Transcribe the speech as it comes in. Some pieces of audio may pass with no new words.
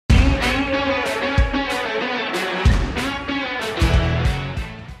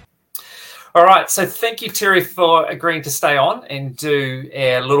All right. So thank you, Terry, for agreeing to stay on and do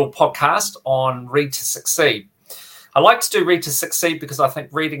a little podcast on Read to Succeed. I like to do Read to Succeed because I think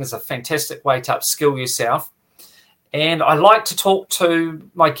reading is a fantastic way to upskill yourself. And I like to talk to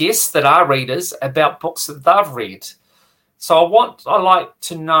my guests that are readers about books that they've read. So what I like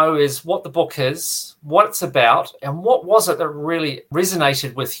to know is what the book is, what it's about, and what was it that really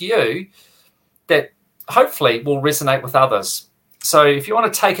resonated with you that hopefully will resonate with others. So if you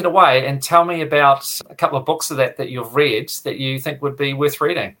want to take it away and tell me about a couple of books of that you've read that you think would be worth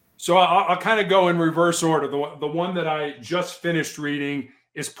reading. So I'll kind of go in reverse order. The one that I just finished reading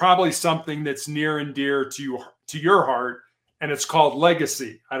is probably something that's near and dear to your heart, and it's called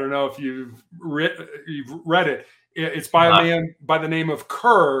Legacy. I don't know if you've read it. It's by a man by the name of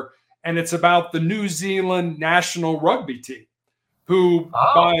Kerr, and it's about the New Zealand national rugby team, who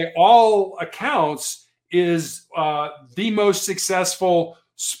by all accounts is the most successful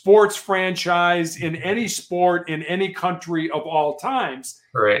sports franchise in any sport in any country of all times.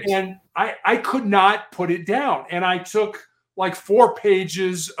 Correct. And I could not put it down. And I took like 4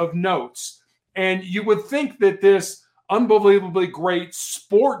 pages of notes. And you would think that this unbelievably great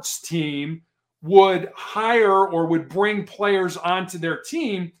sports team would hire or would bring players onto their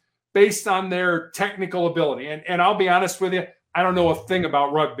team based on their technical ability. And I'll be honest with you, I don't know a thing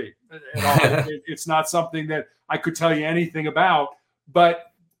about rugby at all. It's not something that I could tell you anything about.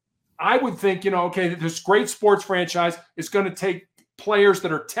 But I would think, okay, this great sports franchise is going to take players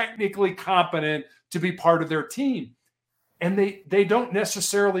that are technically competent to be part of their team. And they don't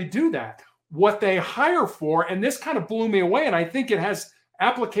necessarily do that. What they hire for, and this kind of blew me away, and I think it has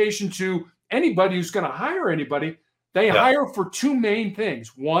application to anybody who's going to hire anybody, they hire for 2 main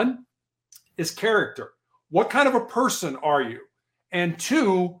things. One is character. What kind of a person are you? And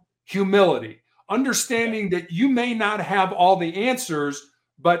 2, humility. Understanding that you may not have all the answers,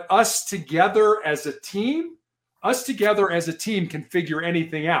 but us together as a team can figure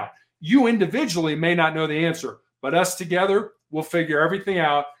anything out. You individually may not know the answer, but us together will figure everything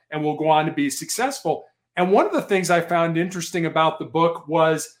out and we'll go on to be successful. And one of the things I found interesting about the book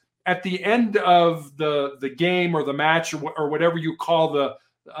was at the end of the game or the match or whatever you call the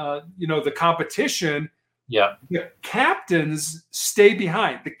competition, the captains stay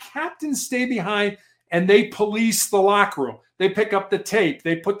behind. The captains stay behind and they police the locker room. They pick up the tape.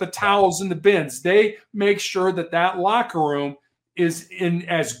 They put the towels in the bins. They make sure that locker room is in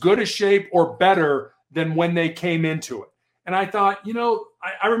as good a shape or better than when they came into it. And I thought,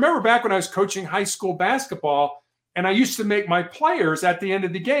 I remember back when I was coaching high school basketball, and I used to make my players at the end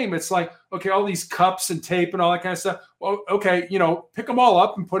of the game, it's like, okay, all these cups and tape and all that kind of stuff. Well, okay, pick them all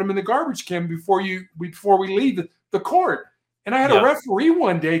up and put them in the garbage can before we leave the court. And I had a referee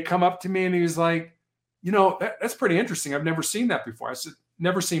one day come up to me and he was like, that's pretty interesting. I've never seen that before. I said,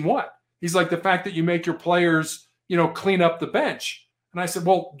 never seen what? He's like, the fact that you make your players, clean up the bench. And I said,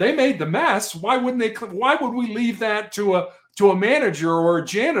 well, they made the mess. Why would we leave that to a manager or a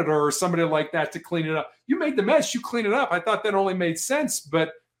janitor or somebody like that to clean it up? You made the mess, you clean it up. I thought that only made sense.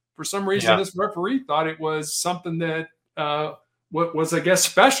 But for some reason, this referee thought it was something that was, I guess,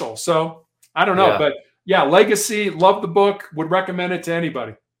 special. So I don't know. But Legacy, love the book, would recommend it to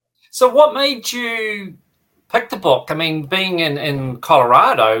anybody. So what made you pick the book? I mean, being in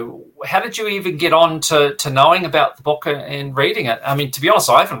Colorado, how did you even get on to knowing about the book and reading it? I mean, to be honest,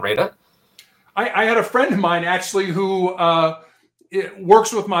 I haven't read it. I had a friend of mine actually who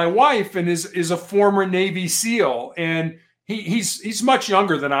works with my wife and is a former Navy SEAL, and he's much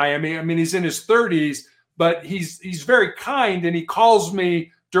younger than I am. I mean, he's in his 30s, but he's very kind, and he calls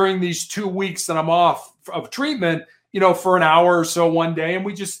me during these 2 weeks that I'm off of treatment, for an hour or so one day, and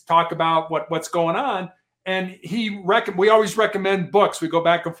we just talk about what's going on. And we always recommend books. We go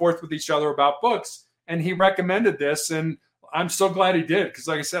back and forth with each other about books, and he recommended this, and I'm so glad he did, because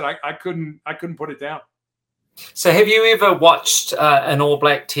like I said, I couldn't put it down. So have you ever watched an All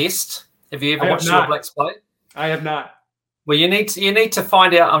Black test? Have you ever watched the All Blacks play? I have not. Well, you need to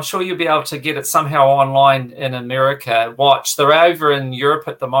find out. I'm sure you'll be able to get it somehow online in America. They're over in Europe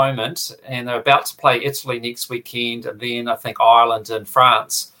at the moment, and they're about to play Italy next weekend, and then I think Ireland and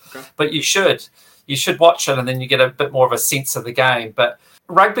France. Okay. But you should watch it, and then you get a bit more of a sense of the game. But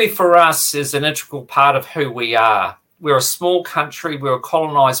rugby for us is an integral part of who we are. We're a small country. We were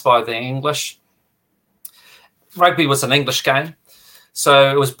colonised by the English. Rugby was an English game,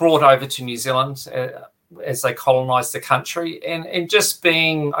 so it was brought over to New Zealand as they colonised the country, and just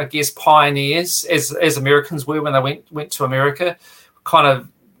being, I guess, pioneers as Americans were when they went to America, kind of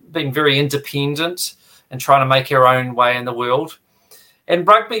being very independent and trying to make our own way in the world. And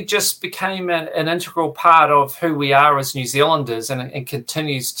rugby just became an integral part of who we are as New Zealanders, and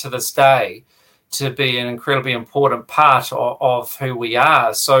continues to this day to be an incredibly important part of who we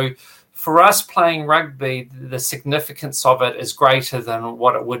are. So for us playing rugby, the significance of it is greater than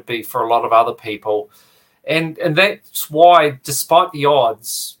what it would be for a lot of other people. And that's why, despite the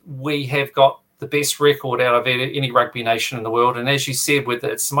odds, we have got the best record out of any rugby nation in the world. And as you said,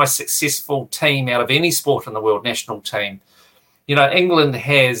 it's the most successful team out of any sport in the world, national team. You know, England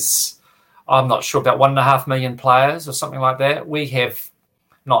has, I'm not sure, about 1.5 million players or something like that. We have,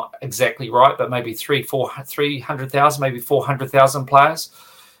 not exactly right, but maybe 300,000, maybe 400,000 players.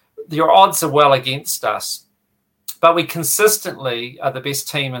 Your odds are well against us, but we consistently are the best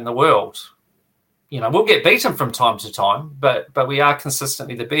team in the world. You know, we'll get beaten from time to time, but we are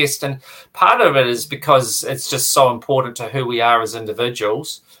consistently the best. And part of it is because it's just so important to who we are as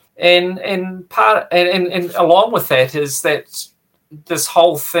individuals. And along with that is that this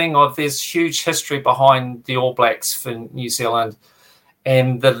whole thing of there's huge history behind the All Blacks for New Zealand,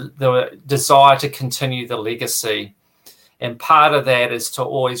 and the desire to continue the legacy. And part of that is to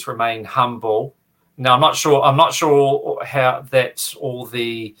always remain humble. Now, I'm not sure how that all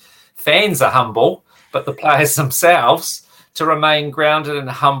the fans are humble, but the players themselves, to remain grounded and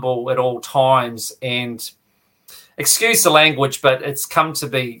humble at all times. And excuse the language, but it's come to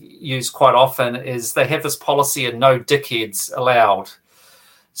be used quite often, is they have this policy of no dickheads allowed.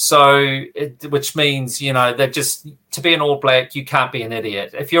 So, which means, you know, they're just, to be an All Black, you can't be an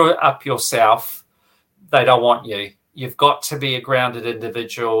idiot. If you're up yourself, they don't want you. You've got to be a grounded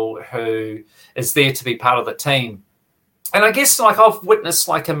individual who is there to be part of the team. And I guess, like, I've witnessed,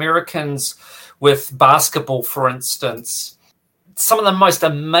 like, Americans with basketball, for instance, some of the most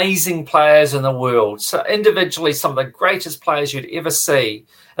amazing players in the world. So individually, some of the greatest players you'd ever see.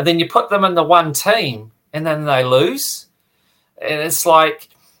 And then you put them in the one team and then they lose. And it's like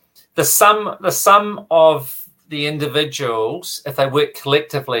the sum of the individuals, if they work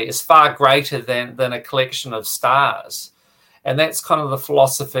collectively, is far greater than a collection of stars. And that's kind of the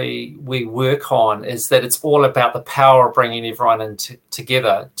philosophy we work on, is that it's all about the power of bringing everyone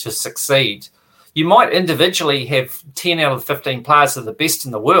together to succeed. You might individually have 10 out of 15 players that are the best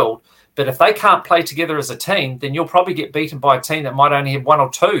in the world, but if they can't play together as a team, then you'll probably get beaten by a team that might only have one or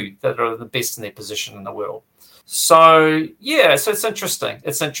two that are the best in their position in the world. So, yeah, so it's interesting.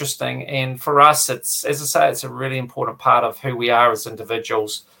 It's interesting. And for us, it's, as I say, it's a really important part of who we are as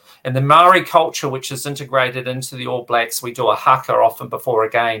individuals. And the Maori culture, which is integrated into the All Blacks, we do a haka often before a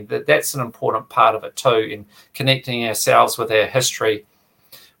game. That's an important part of it too, in connecting ourselves with our history,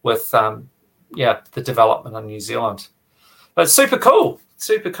 with the development in New Zealand. But it's super cool.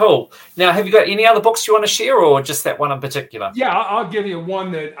 Super cool. Now, have you got any other books you want to share, or just that one in particular? Yeah, I'll give you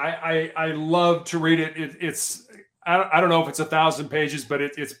one that I love to read it. It's I don't know if it's 1,000 pages, but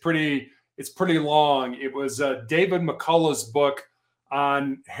it's pretty long. It was David McCullough's book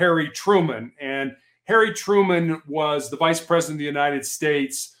on Harry Truman, and Harry Truman was the vice president of the United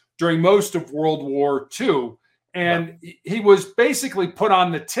States during most of World War II. And he was basically put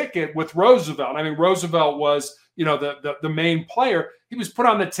on the ticket with Roosevelt. I mean, Roosevelt was, you know, the main player. He was put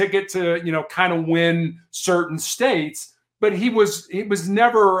on the ticket to, you know, kind of win certain states, but he was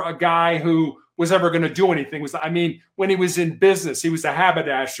never a guy who was ever going to do anything. When he was in business, he was a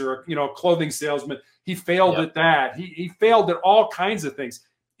haberdasher, you know, a clothing salesman. He failed at that. He failed at all kinds of things.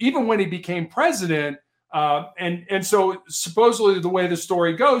 Even when he became president, and so supposedly the way the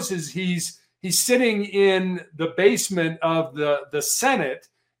story goes is he's sitting in the basement of the Senate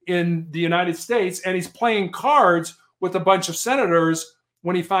in the United States, and he's playing cards with a bunch of senators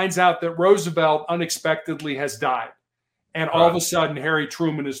when he finds out that Roosevelt unexpectedly has died. And all of a sudden, Harry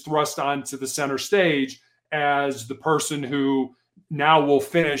Truman is thrust onto the center stage as the person who now will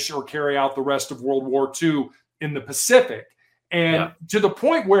finish or carry out the rest of World War II in the Pacific. And to the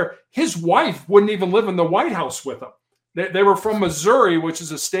point where his wife wouldn't even live in the White House with him. They were from Missouri, which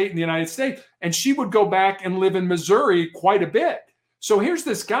is a state in the United States, and she would go back and live in Missouri quite a bit. So here's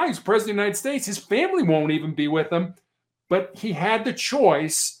this guy who's president of the United States. His family won't even be with him, but he had the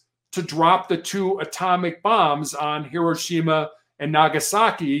choice to drop the 2 atomic bombs on Hiroshima and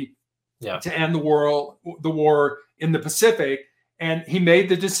Nagasaki to end the war in the Pacific. And he made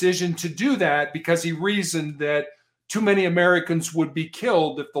the decision to do that because he reasoned that too many Americans would be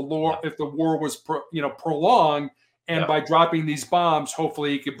killed if the war was prolonged. And by dropping these bombs,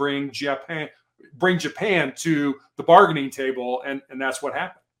 hopefully he could bring Japan to the bargaining table, and that's what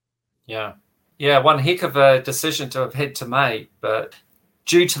happened. Yeah, one heck of a decision to have had to make, but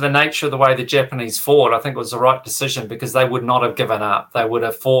due to the nature of the way the Japanese fought, I think it was the right decision, because they would not have given up. They would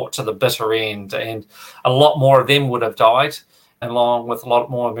have fought to the bitter end, and a lot more of them would have died. along with a lot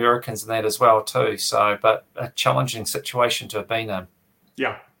more Americans in that as well too. So, but a challenging situation to have been in.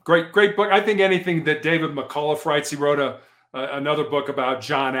 Yeah, great book. I think anything that David McCullough writes, he wrote another book about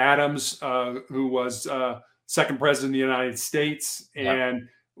John Adams, who was second president of the United States, and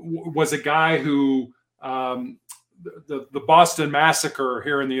was a guy who the Boston Massacre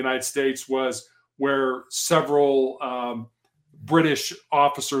here in the United States was where several British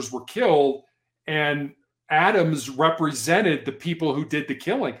officers were killed, and Adams represented the people who did the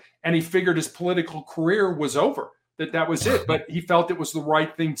killing, and he figured his political career was over, that was it. But he felt it was the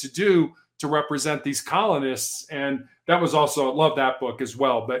right thing to do to represent these colonists. And that was also, I love that book as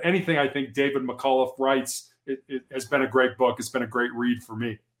well. But anything I think David McCullough writes, it has been a great book. It's been a great read for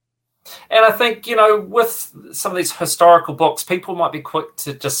me. And I think, with some of these historical books, people might be quick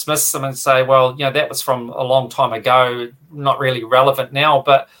to dismiss them and say, well, that was from a long time ago, not really relevant now.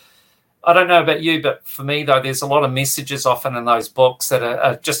 But I don't know about you, but for me, though, there's a lot of messages often in those books that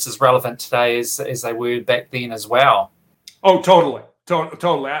are just as relevant today as they were back then as well. Oh, totally.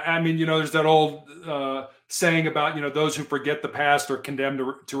 Totally. I mean, there's that old saying about, those who forget the past are condemned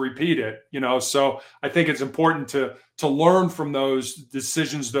to repeat it, So I think it's important to learn from those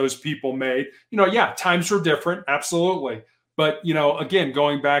decisions those people made. Times were different. Absolutely. But, again,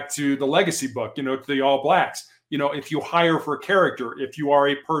 going back to the legacy book, to the All Blacks, if you hire for a character, if you are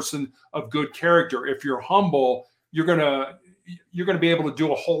a person of good character, if you're humble, you're going to be able to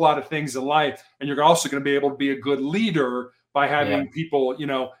do a whole lot of things in life. And you're also going to be able to be a good leader by having people,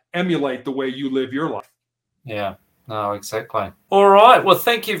 emulate the way you live your life. Yeah, no, exactly. All right. Well,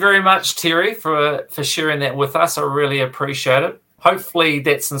 thank you very much, Terry, for sharing that with us. I really appreciate it. Hopefully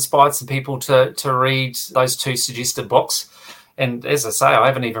that's inspired some people to read those two suggested books. And as I say, I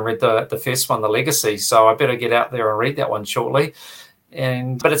haven't even read the first one, The Legacy, so I better get out there and read that one shortly.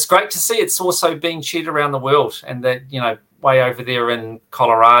 But it's great to see it's also being shared around the world, and that, way over there in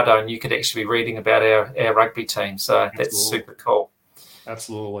Colorado, and you could actually be reading about our rugby team. So that's super cool.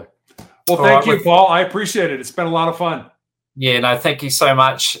 Absolutely. Well, thank you, Paul. I appreciate it. It's been a lot of fun. Yeah, no, thank you so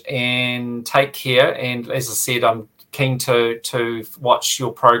much, and take care. And as I said, I'm keen to watch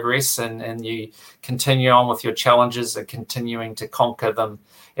your progress and you continue on with your challenges and continuing to conquer them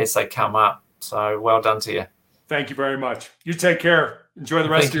as they come up. So well done to you. Thank you very much. You take care. Enjoy the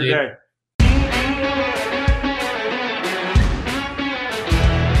rest of your day.